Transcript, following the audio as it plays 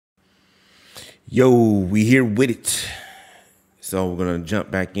Yo, we here with it. So we're gonna jump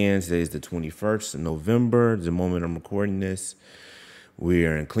back in. Today is the 21st of November, the moment I'm recording this. We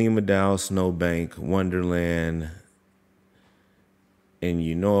are in Klima, Snowbank, Wonderland, and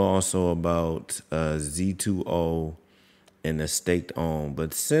you know also about Z2O and the staked on.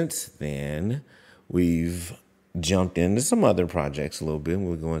 But since then, we've jumped into some other projects a little bit.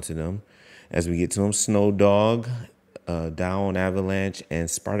 We'll go into them as we get to them. Snowdog, DAO on Avalanche,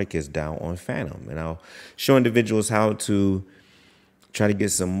 and Spartacus DAO on Fantom. And I'll show individuals how to try to get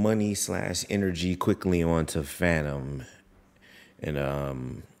some money / energy quickly onto Fantom in a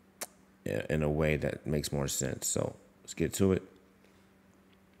way that makes more sense. So let's get to it.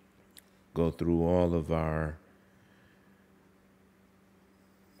 Go through all of our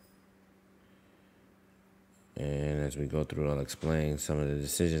and as we go through, I'll explain some of the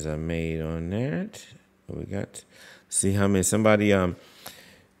decisions I made on that. What we got? See how many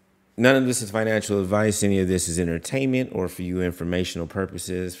none of this is financial advice. Any of this is entertainment or for you informational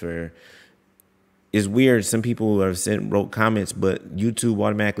purposes. It's weird. Some people have wrote comments, but YouTube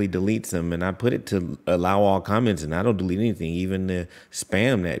automatically deletes them. And I put it to allow all comments, and I don't delete anything, even the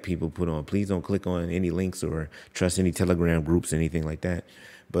spam that people put on. Please don't click on any links or trust any Telegram groups, anything like that.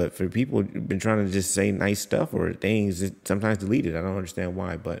 But for people who've been trying to just say nice stuff or things, it's sometimes deleted. I don't understand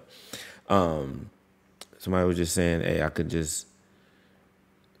why. But somebody was just saying, hey, I could just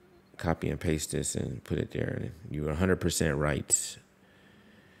copy and paste this and put it there. And you were 100% right.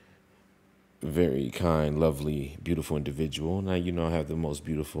 Very kind, lovely, beautiful individual. Now you know I have the most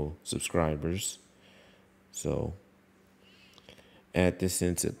beautiful subscribers. So add this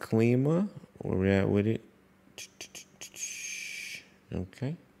into Klima. Where we at with it?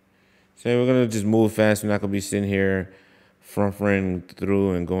 Okay. So we're gonna just move fast. We're not gonna be sitting here front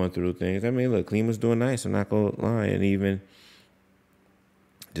through and going through things. I mean, look, Klima's doing nice. I'm not gonna lie. And even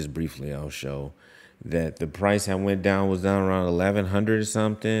just briefly, I'll show that the price I went down was down around 1,100 or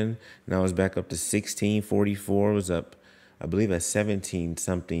something. Now it's back up to 1,644. It was up, I believe, at 17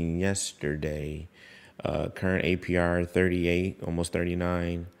 something yesterday. Current APR 38, almost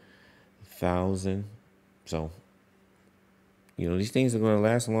 39,000. So, you know, these things are going to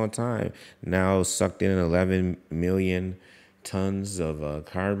last a long time. Now sucked in 11 million tons of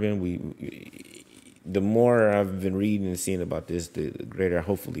carbon. The more I've been reading and seeing about this, the greater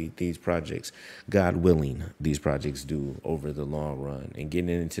hopefully these projects, God willing, these projects do over the long run. And getting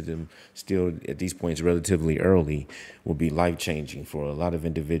into them still at these points relatively early will be life-changing for a lot of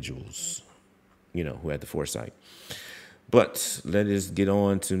individuals, you know, who had the foresight. But let us get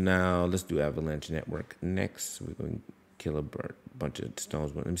on to now. Let's do Avalanche Network next. We're going to kill a bunch of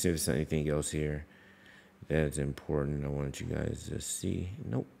stones. But let me see if there's anything else here that's important I want you guys to see.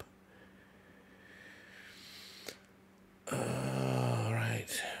 Nope. All right,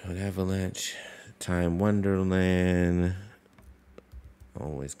 with Avalanche, Time Wonderland.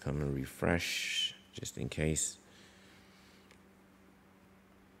 Always come and refresh, just in case.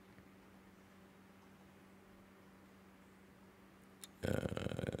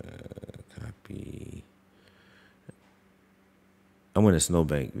 Copy. I went to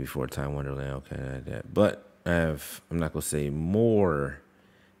Snowbank before Time Wonderland. Okay, I had that. But I'm not going to say more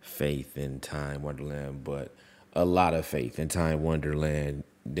faith in Time Wonderland, but a lot of faith in Time Wonderland.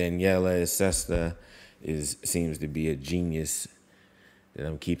 Daniela Sesta seems to be a genius that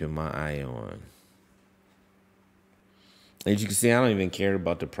I'm keeping my eye on. As you can see, I don't even care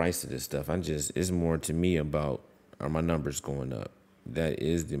about the price of this stuff. It's more to me about, are my numbers going up? That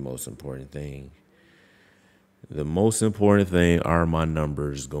is the most important thing. The most important thing are my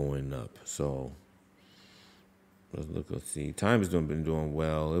numbers going up. So let's see. Time has been doing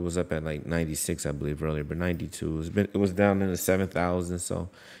well. It was up at like 96, I believe, earlier, but 92. It was down in the 7,000. So,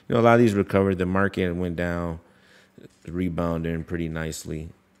 you know, a lot of these recovered. The market went down, rebounding pretty nicely.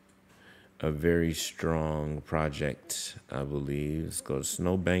 A very strong project, I believe. Let's go to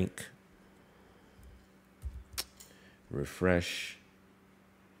Snowbank. Refresh.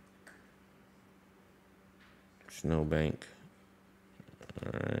 Snowbank.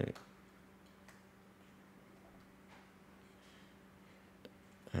 All right.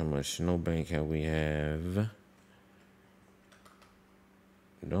 How much Snowbank have we have?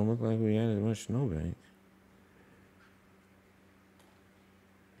 Don't look like we had as much Snowbank.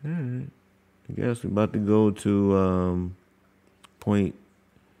 All right. I guess we're about to go to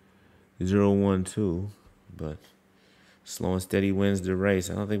 0.012, but slow and steady wins the race.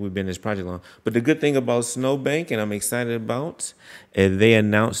 I don't think we've been in this project long. But the good thing about Snowbank, and I'm excited about, is they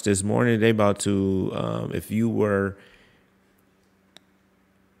announced this morning they about to, if you were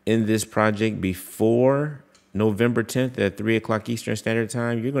in this project before November 10th at 3 o'clock Eastern Standard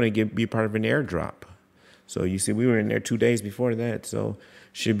Time, you're going to be part of an airdrop. So you see, we were in there 2 days before that. So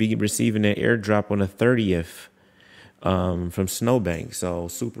should be receiving an airdrop on the 30th from Snowbank. So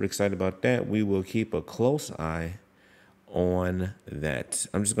super excited about that. We will keep a close eye on that.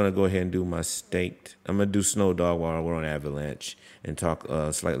 I'm just going to go ahead and do my staked. I'm going to do Snowdog while we're on Avalanche and talk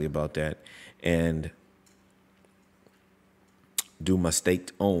slightly about that. And do my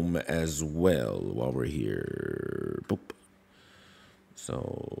staked ohm as well while we're here. Boop.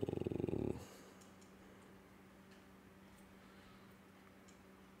 So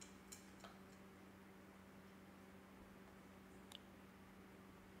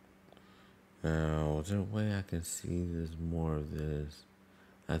now, is there a way I can see this more of this?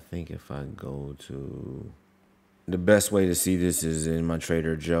 I think if I go to the best way to see this is in my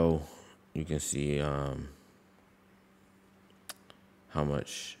Trader Joe. You can see how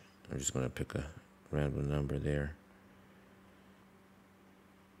much. I'm just going to pick a random number there.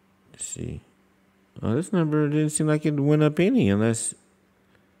 Let's see. Oh, this number didn't seem like it went up any unless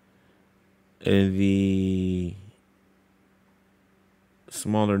the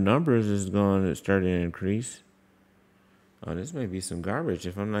smaller numbers is going to start to increase. Oh, this may be some garbage.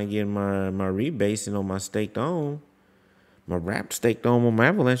 If I'm not getting my rebasing on my staked on, my wrapped staked on my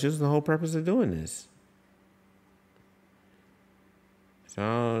Avalanche, this is the whole purpose of doing this.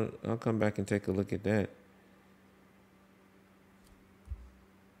 So I'll come back and take a look at that.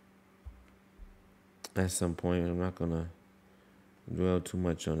 At some point, I'm not going to dwell too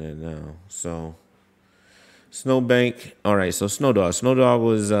much on that now. So Snowbank. All right, so Snowdog. Snowdog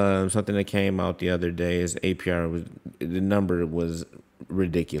was something that came out the other day. His APR was, the number was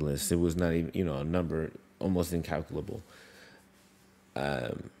ridiculous. It was not even, a number almost incalculable.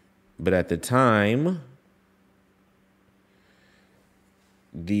 But at the time,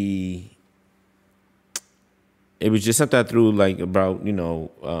 it was just something I threw like about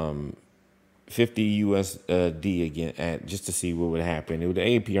 50 USD again at just to see what would happen.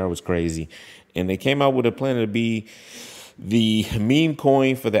 The APR was crazy, and they came out with a plan to be the meme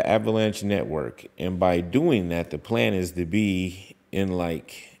coin for the Avalanche network. And by doing that, the plan is to be in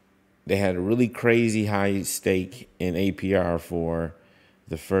they had a really crazy high stake in APR for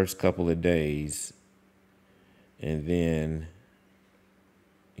the first couple of days, and then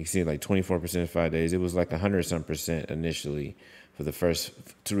you see 24% in 5 days. It was like 100-some% initially for the first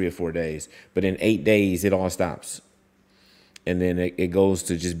 3 or 4 days. But in 8 days, it all stops. And then it goes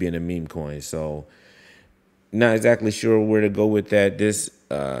to just being a meme coin. So not exactly sure where to go with that. This,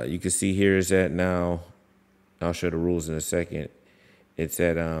 you can see here is at now, I'll show the rules in a second. It's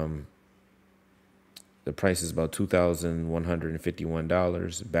at, the price is about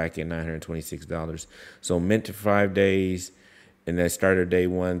 $2,151, back in $926. So mint to 5 days. And that started day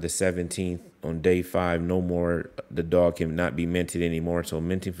 1, the 17th. On day 5, no more. The dog cannot be minted anymore. So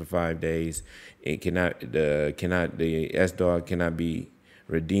minting for 5 days, it the S dog cannot be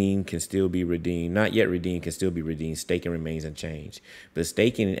redeemed. Can still be redeemed. Not yet redeemed. Can still be redeemed. Staking remains unchanged. But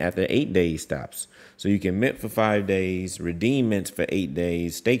staking after 8 days stops. So you can mint for 5 days, redeem mints for 8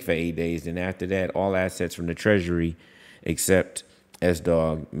 days, stake for 8 days. And after that, all assets from the treasury, except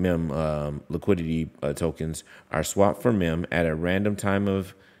S-Dog MEM liquidity tokens, are swapped for MEM at a random time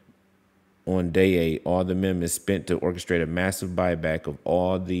on day 8. All the MEM is spent to orchestrate a massive buyback of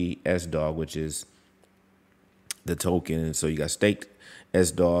all the S-Dog, which is the token. So you got staked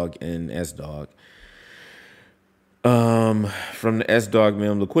S-Dog and S-Dog. From the S-Dog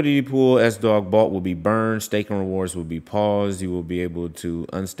MEM liquidity pool, S-Dog bought will be burned. Staking rewards will be paused. You will be able to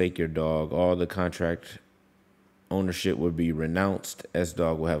unstake your dog. All the contract ownership will be renounced.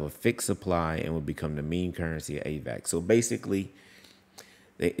 S-Dog will have a fixed supply and will become the meme currency of AVAX. So basically,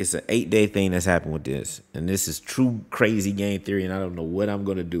 it's an 8-day thing that's happened with this. And this is true crazy game theory, and I don't know what I'm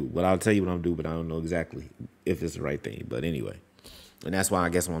going to do. But I'll tell you what I'm going to do, but I don't know exactly if it's the right thing. But anyway, and that's why I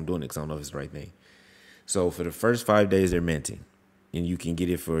guess I'm doing it, because I don't know if it's the right thing. So for the first 5 days, they're minting. And you can get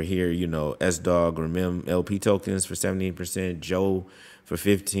it for here, S-Dog or MEM LP tokens for 17%, Joe for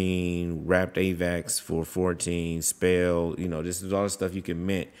 15, Wrapped AVAX for 14, Spell. This is all the stuff you can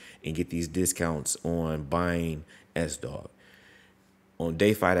mint and get these discounts on buying S-Dog. On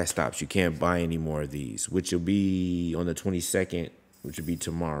day 5, that stops. You can't buy any more of these, which will be on the 22nd, which will be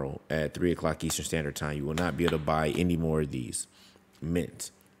tomorrow at 3 o'clock Eastern Standard Time. You will not be able to buy any more of these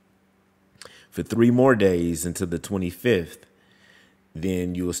mint. For 3 more days until the 25th,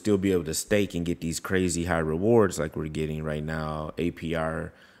 then you will still be able to stake and get these crazy high rewards like we're getting right now.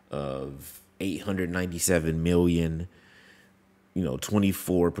 APR of 897 million,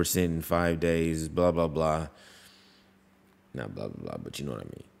 24% in 5 days, blah, blah, blah. Not blah, blah, blah, but you know what I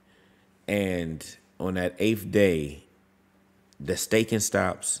mean. And on that 8th day, the staking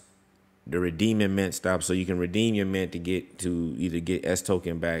stops, the redeeming mint stops, so you can redeem your mint to either get S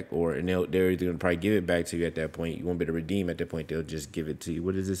token back, or and they're either gonna probably give it back to you at that point. You won't be able to redeem at that point. They'll just give it to you.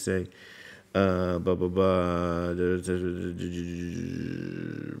 What does it say? Blah blah blah.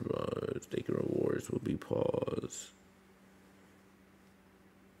 Staking rewards will be paused.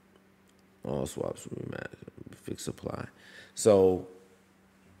 All swaps will be fixed supply. So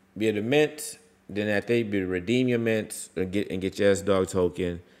be it a mint, then at they be to redeem your mint and get your S-Dog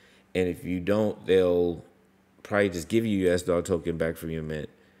token. And if you don't, they'll probably just give you your S-Dog token back from your mint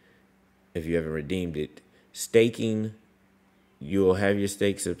if you haven't redeemed it. Staking, you'll have your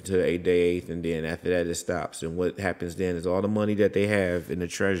stakes up to day 8th, and then after that it stops. And what happens then is all the money that they have in the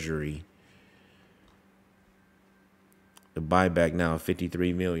treasury, the buyback now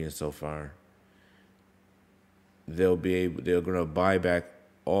 53 million so far. They're gonna buy back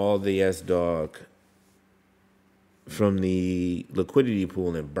all the S-Dog from the liquidity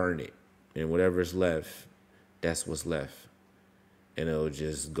pool and burn it. And whatever's left, that's what's left. And it'll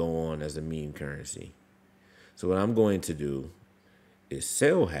just go on as a meme currency. So what I'm going to do is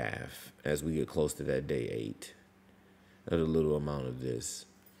sell half as we get close to that day 8 of the little amount of this.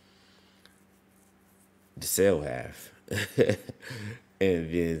 To sell half.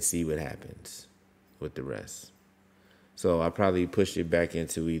 And then see what happens with the rest. So I probably push it back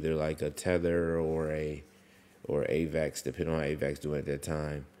into either like a Tether or AVAX, depending on how AVAX doing at that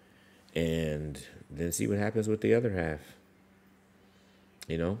time, and then see what happens with the other half.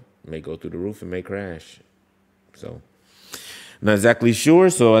 You know, may go through the roof and may crash. So I'm not exactly sure.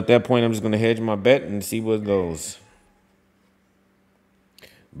 So at that point, I'm just gonna hedge my bet and see what goes.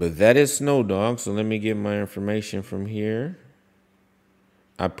 But that is Snowdog. So let me get my information from here.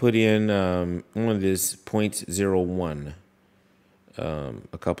 I put in on this 0.01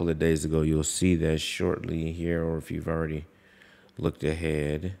 a couple of days ago. You'll see that shortly here, or if you've already looked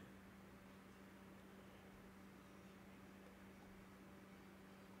ahead.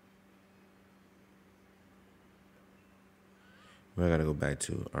 Well, I got to go back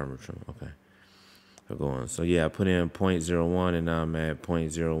to Arbitrum. Okay. I'll go on. So, yeah, I put in 0.01, and now I'm at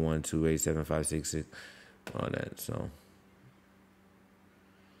 0.0128756 on that. So,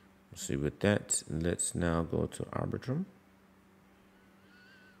 let's see with that. Let's now go to Arbitrum.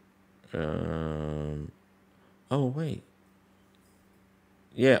 Oh, wait.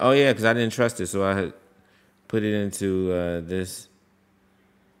 Yeah. Oh, yeah, because I didn't trust it. So I had put it into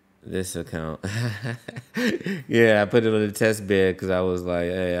this account. Yeah, I put it on the test bed because I was like,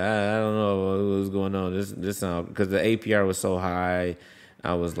 hey, I don't know what was going on. This sound, because the APR was so high.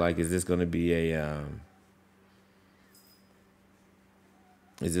 I was like, is this going to be a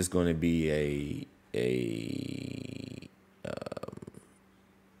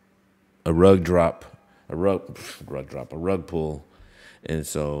rug drop, a rug pull? And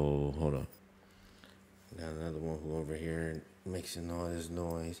so, hold on. Got another one who over here making all this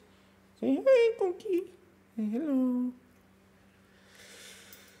noise. Say, hey, Punky. Hey, hello.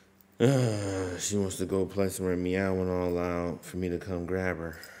 She wants to go play somewhere meowing all loud for me to come grab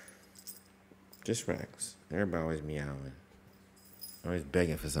her. Just relax. Everybody always meowing. Always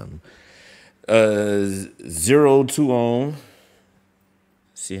begging for something. Z2O.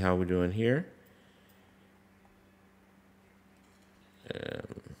 See how we're doing here.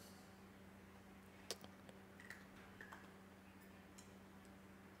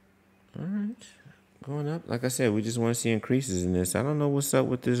 All right, going up. Like I said, we just want to see increases in this. I don't know what's up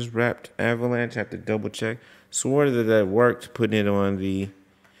with this wrapped avalanche. I have to double check. Swore that worked, putting it on the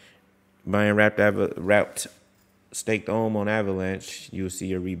buying wrapped staked ohm on avalanche. You'll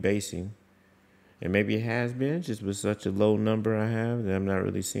see a rebasing, and maybe it has been just with such a low number I have that I'm not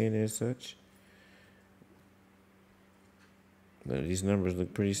really seeing it as such. But these numbers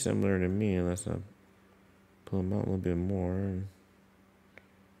look pretty similar to me, unless I pull them out a little bit more. And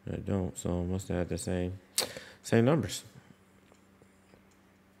I don't, so I must have had the same numbers.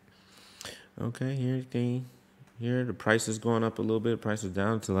 Okay, here the price is going up a little bit. The price is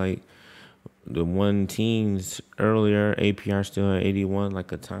down to like the 1-teens earlier. APR still at 81,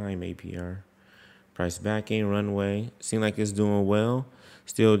 like a time APR. Price backing, runway. Seem like it's doing well.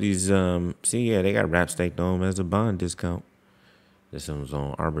 Still these, they got wrap staked on as a bond discount. This one was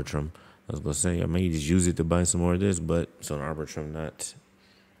on Arbitrum. I was going to say, I may just use it to buy some more of this, but it's on Arbitrum, not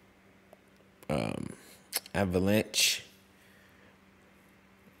Avalanche.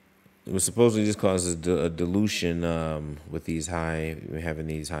 It was supposedly just causes a dilution with having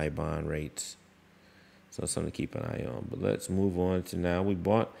these high bond rates. So it's something to keep an eye on. But let's move on to now. We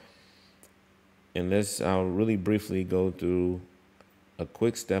bought, and I'll really briefly go through a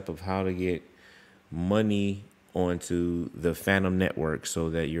quick step of how to get money onto the Fantom network so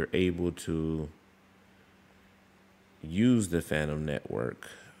that you're able to use the Fantom network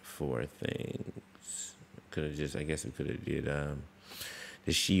for things. Could have just, I guess we could have did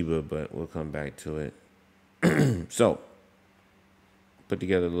the Shiba, but we'll come back to it. So, put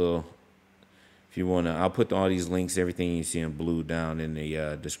together a little, if you want to, I'll put all these links, everything you see in blue down in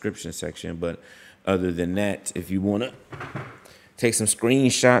the description section. But other than that, if you want to take some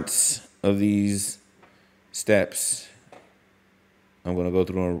screenshots of these steps, I'm going to go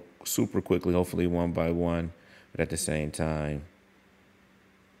through them super quickly, hopefully one by one, but at the same time,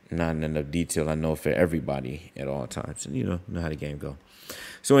 not in enough detail, I know, for everybody at all times. And you know how the game go.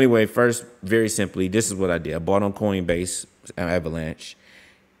 So anyway, first, very simply, this is what I did. I bought on Coinbase, Avalanche.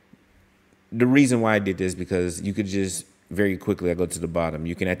 The reason why I did this, because you could just very quickly, I go to the bottom.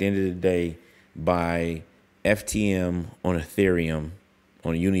 You can, at the end of the day, buy FTM on Ethereum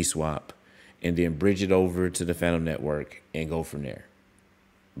on Uniswap and then bridge it over to the Fantom network and go from there.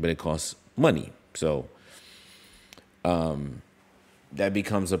 But it costs money. So that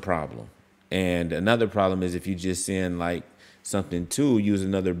becomes a problem. And another problem is if you just send like something to use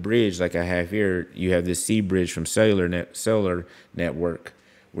another bridge like I have here. You have this C bridge from Cellular Network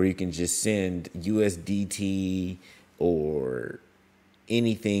where you can just send USDT or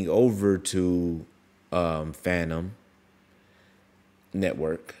anything over to Fantom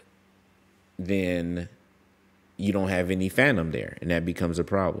network. Then you don't have any Fantom there, and that becomes a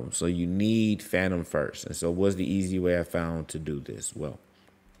problem. So you need Fantom first. And so what's the easy way I found to do this? Well,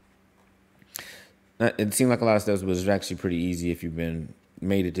 it seemed like a lot of stuff, but it's actually pretty easy if you've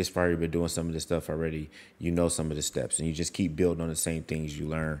made it this far, you've been doing some of this stuff already, you know some of the steps, and you just keep building on the same things you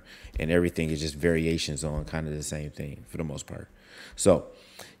learn, and everything is just variations on kind of the same thing for the most part. So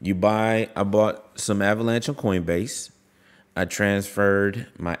I bought some Avalanche on Coinbase. I transferred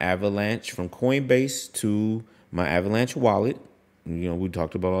my Avalanche from Coinbase to my Avalanche wallet. You know, we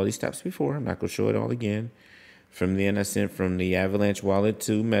talked about all these steps before. I'm not going to show it all again. From then, I sent from the Avalanche wallet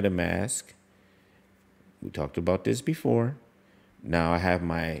to MetaMask. We talked about this before. Now I have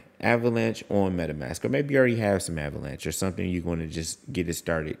my Avalanche on MetaMask, or maybe you already have some Avalanche or something. You're going to just get it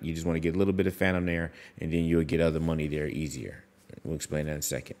started. You just want to get a little bit of Fantom there, and then you'll get other money there easier. We'll explain that in a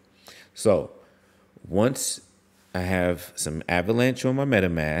second. So once I have some Avalanche on my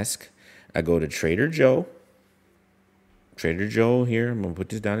MetaMask, I go to Trader Joe. Trader Joe here, I'm going to put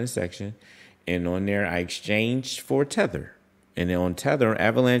this down in a section. And on there, I exchanged for Tether. And then on Tether,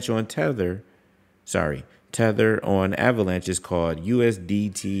 Avalanche on Tether, Tether on Avalanche is called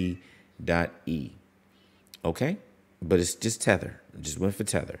USDT.E. Okay? But it's just Tether. I just went for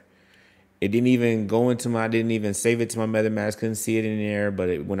Tether. It didn't even go into I didn't even save it to my MetaMask. Couldn't see it in there.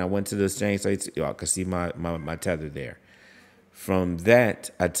 But when I went to the exchange sites, I could see my Tether there. From that,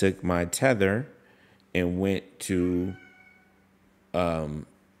 I took my Tether and went to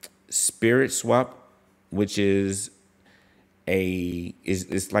Spirit Swap, which is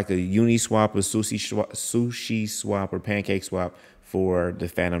it's like a Uniswap, a sushi swap, or pancake swap for the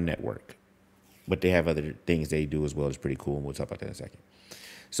Fantom network. But they have other things they do as well. It's pretty cool. We'll talk about that in a second.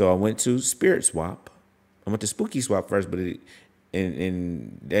 So I went to Spirit Swap. I went to Spooky Swap first, but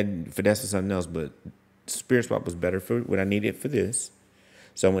that's for something else. But Spirit Swap was better for what I needed for this.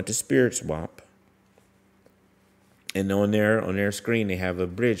 So I went to Spirit Swap. And on their screen, they have a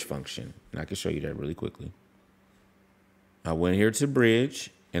bridge function. And I can show you that really quickly. I went here to bridge,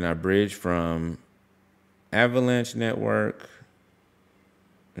 and I bridged from Avalanche network.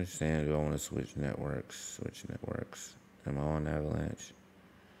 Let's say I want to switch networks. Am I on Avalanche?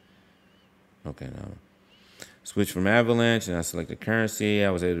 Okay, no. Switch from Avalanche, and I select the currency.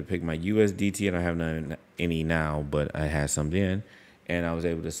 I was able to pick my USDT. I don't have any now, but I had some then. And I was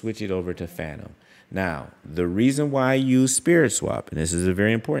able to switch it over to Fantom. Now, the reason why I use Spirit Swap, and this is a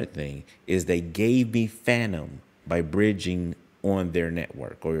very important thing, is they gave me Fantom by bridging on their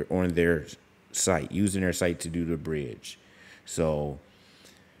network or on their site, using their site to do the bridge. So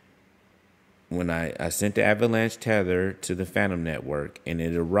when I sent the Avalanche Tether to the Fantom network and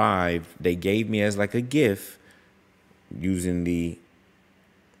it arrived, they gave me as like a gift, using the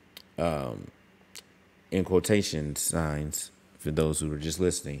in quotation signs for those who were just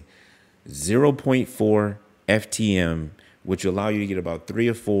listening, 0.4 FTM, which will allow you to get about 3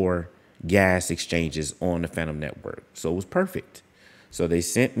 or 4 gas exchanges on the Fantom network. So it was perfect. So they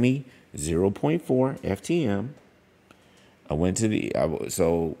sent me 0.4 FTM. I went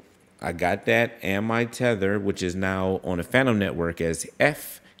to I got that and my Tether, which is now on the Fantom network as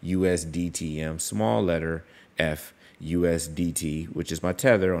FUSDTM, small letter F USDT, which is my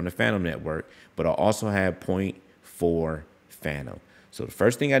Tether on the Fantom network. But I also had 0.4 Fantom. So the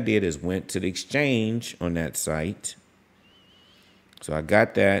first thing I did is went to the exchange on that site. So I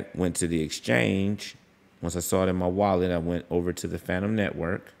got that, went to the exchange. Once I saw it in my wallet, I went over to the Fantom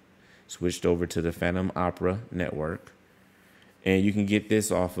network, switched over to the Fantom Opera network. And you can get this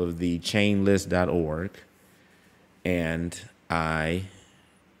off of the chainlist.org. And I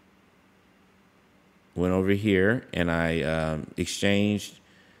went over here and I exchanged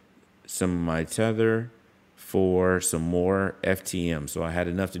some of my Tether for some more FTM. So I had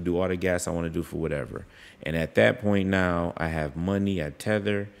enough to do all the gas I want to do for whatever. And at that point now, I have money at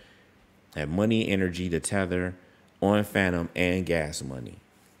Tether, I have money, energy to Tether on Fantom and gas money.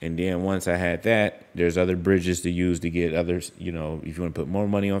 And then once I had that, there's other bridges to use to get others, you know, if you want to put more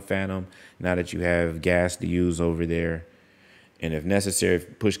money on Fantom, now that you have gas to use over there. And if necessary,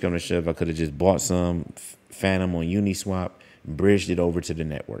 if push come to shove, I could have just bought some Fantom on Uniswap, bridged it over to the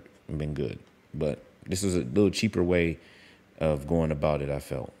network, and been good. But this was a little cheaper way of going about it, I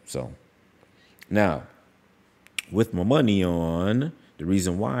felt. So now, with my money on, the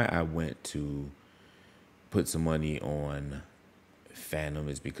reason why I went to put some money on Fantom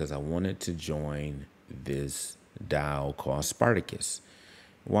is because I wanted to join this DAO called Spartacus.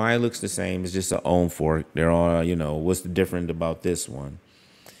 Why it looks the same is just an own fork. They're all, you know, what's the different about this one?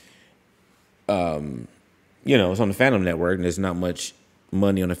 You know, it's on the Fantom network and there's not much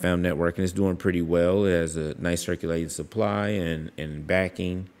money on the Fantom network and it's doing pretty well. It has a nice circulating supply and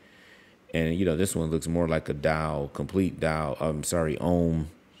backing. And, you know, this one looks more like a DAO, complete DAO,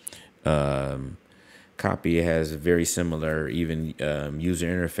 OHM copy. It has a very similar, even user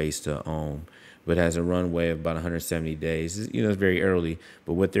interface to OHM, but has a runway of about 170 days. You know, it's very early.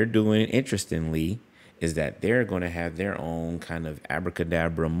 But what they're doing, interestingly, is that they're going to have their own kind of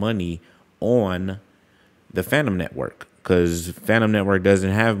abracadabra money on the Fantom network. Because Fantom network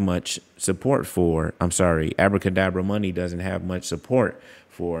doesn't have much support for, abracadabra money doesn't have much support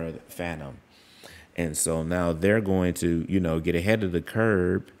for Fantom. And so now they're going to, you know, get ahead of the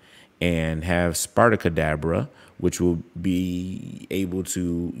curve and have Spartacadabra, which will be able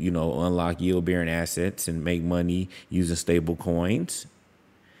to, you know, unlock yield-bearing assets and make money using stable coins.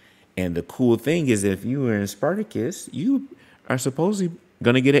 And the cool thing is if you are in Spartacus, you are supposedly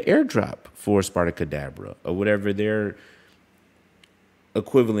going to get an airdrop for Spartacadabra or whatever their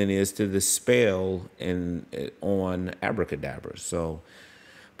equivalent is to the spell on abracadabra. So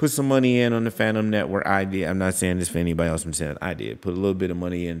put some money in on the Fantom network. I did. I'm not saying this for anybody else. I'm saying I did. Put a little bit of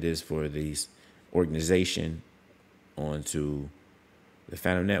money in this for these organization onto the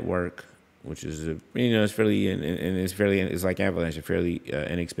Fantom network, which is it's fairly and it's like Avalanche, a fairly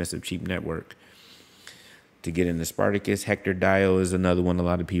inexpensive, cheap network to get into Spartacus. Hector Dio is another one a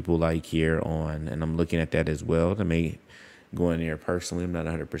lot of people like here on, and I'm looking at that as well. I may go in there personally. I'm not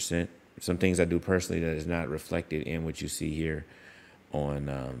 100%. Some things I do personally that is not reflected in what you see here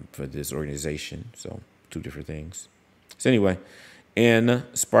on for this organization. So two different things. So anyway, in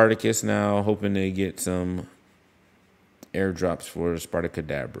Spartacus now, hoping to get some airdrops for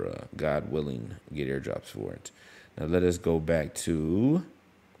Spartacadabra. God willing, get airdrops for it. Now let us go back to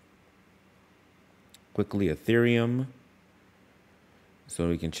quickly Ethereum so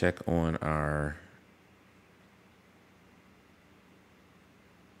we can check on our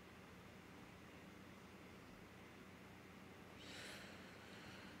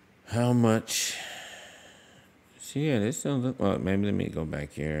how much. See, yeah, this doesn't look, well, maybe let me go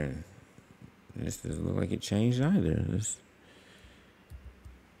back here. This doesn't look like it changed either.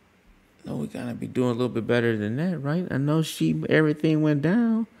 No, we gotta be doing a little bit better than that, right? I know everything went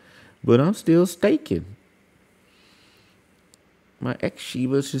down, but I'm still staking. My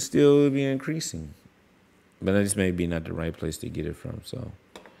Shiba should still be increasing, but this may be not the right place to get it from. So,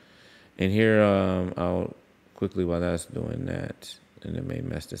 and here, I'll quickly while that's doing that, and it may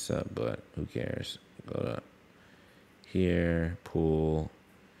mess this up, but who cares? Go to here, pool,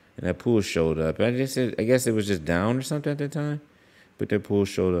 and that pool showed up. I guess it was just down or something at the time. But that pool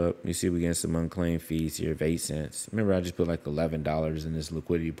showed up. You see, we getting some unclaimed fees here of 8 cents. Remember, I just put like $11 in this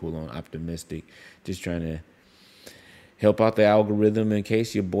liquidity pool on Optimistic, just trying to help out the algorithm in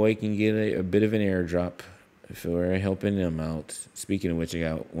case your boy can get a bit of an airdrop for helping them out. Speaking of which, I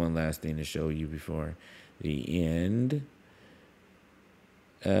got one last thing to show you before the end.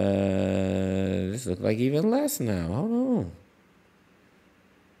 This looks like even less now. Hold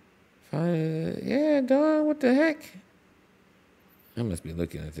on. Yeah, dog, what the heck? I must be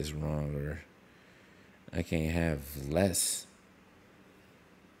looking at this wrong, or I can't have less.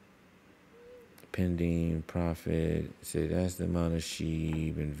 Pending profit. Say that's the amount of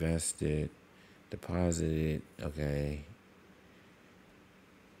SHIB invested, deposited. Okay.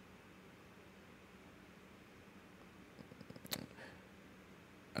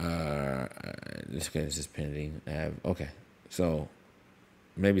 This case is pending. Okay, so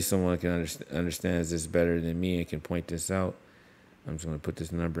maybe someone can understands this better than me and can point this out. I'm just gonna put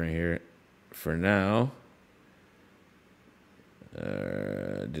this number in here for now.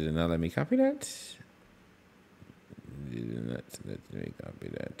 Did it not let me copy that? Did it not let me copy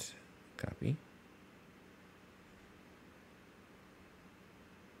that? Copy.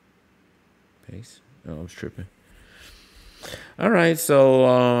 Paste. Oh, I was tripping. All right,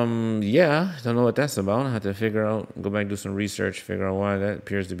 so yeah, don't know what that's about. I have to figure out, go back and do some research, figure out why that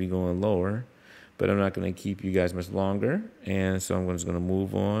appears to be going lower. But I'm not going to keep you guys much longer, and so I'm just going to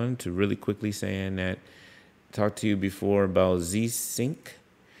move on to really quickly saying that talked to you before about Z-Sync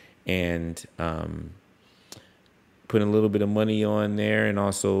and putting a little bit of money on there, and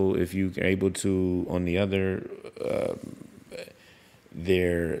also if you're able to on the other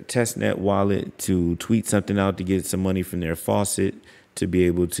their testnet wallet to tweet something out to get some money from their faucet to be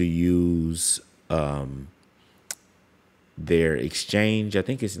able to use their exchange. I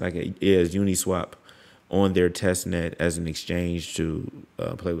think it's like is Uniswap on their testnet as an exchange to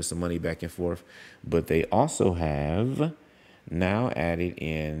play with some money back and forth. But they also have now added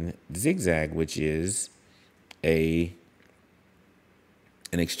in Zigzag, which is an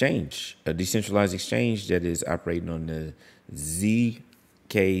exchange, a decentralized exchange that is operating on the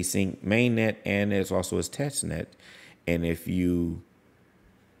ZK Sync mainnet, and there's also its testnet. And if you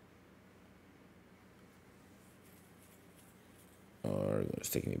it's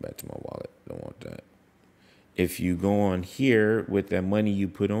taking me back to my wallet. Don't want that. If you go on here with that money you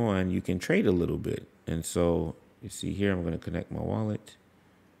put on, you can trade a little bit. And so you see here, I'm going to connect my wallet.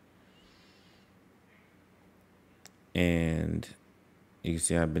 And you can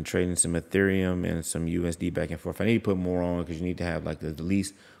see I've been trading some Ethereum and some USD back and forth. I need to put more on because you need to have like at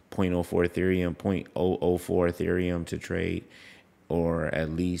least 0.04 Ethereum, 0.004 Ethereum to trade, or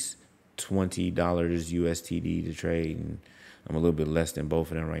at least $20 USTD to trade. And I'm a little bit less than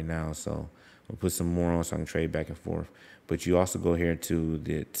both of them right now, so I'll put some more on so I can trade back and forth. But you also go here to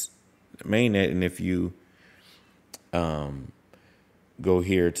the mainnet, and if you go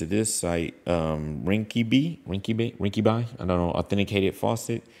here to this site, Rinky Buy, I don't know, authenticated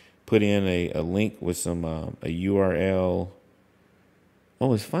faucet, put in a link with some a URL.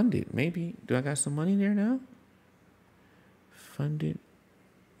 Oh, it's funded. Maybe do I got some money there now? Funded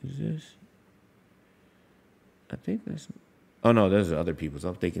is this? I think that's. Oh, no, those are other people's.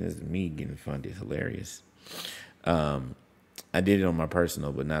 I'm thinking it's me getting funded. Hilarious. I did it on my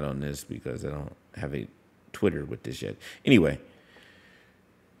personal, but not on this because I don't have a Twitter with this yet. Anyway,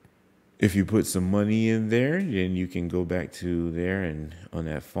 if you put some money in there, then you can go back to there and on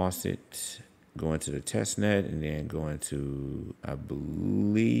that faucet, go into the testnet, and then go into, I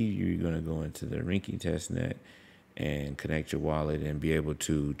believe you're going to go into the Rinky testnet and connect your wallet and be able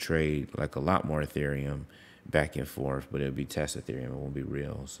to trade like a lot more Ethereum back and forth, but it'll be test Ethereum. It won't be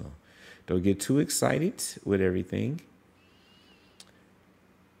real. So don't get too excited with everything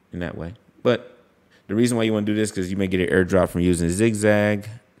in that way. But the reason why you want to do this because you may get an airdrop from using Zigzag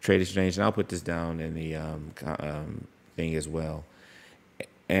Trade Exchange, and I'll put this down in the thing as well.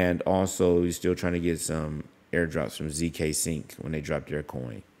 And also, you're still trying to get some airdrops from ZK Sync when they drop their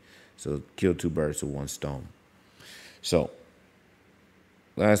coin. So kill two birds with one stone. So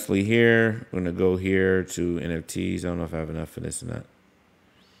lastly here, we're going to go here to NFTs. I don't know if I have enough for this or not.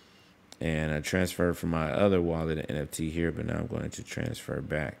 And I transferred from my other wallet an NFT here, but now I'm going to transfer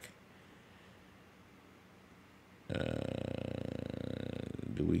back.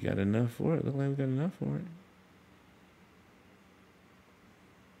 Do we got enough for it? Look like we got enough for it.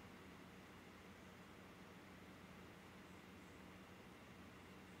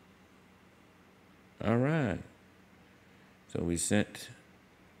 All right. So we sent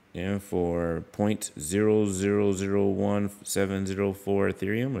in for 0.0001704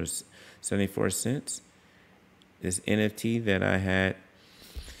 Ethereum, or 74 cents. This NFT that I had,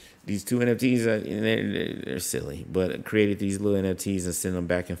 these two NFTs, they're silly, but I created these little NFTs and sent them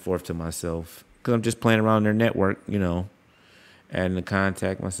back and forth to myself because I'm just playing around their network, you know, adding to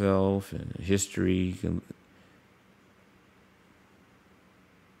contact myself and history.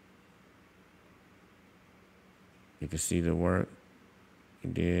 You can see the work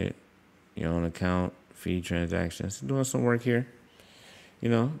you did, your own account, fee transactions, doing some work here. You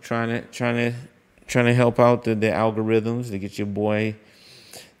know, trying to help out the algorithms to get your boy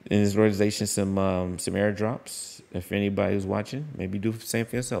in his organization some airdrops. If anybody's watching, maybe do the same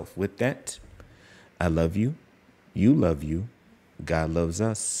for yourself. With that, I love you. You love you. God loves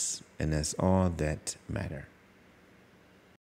us, and that's all that matters.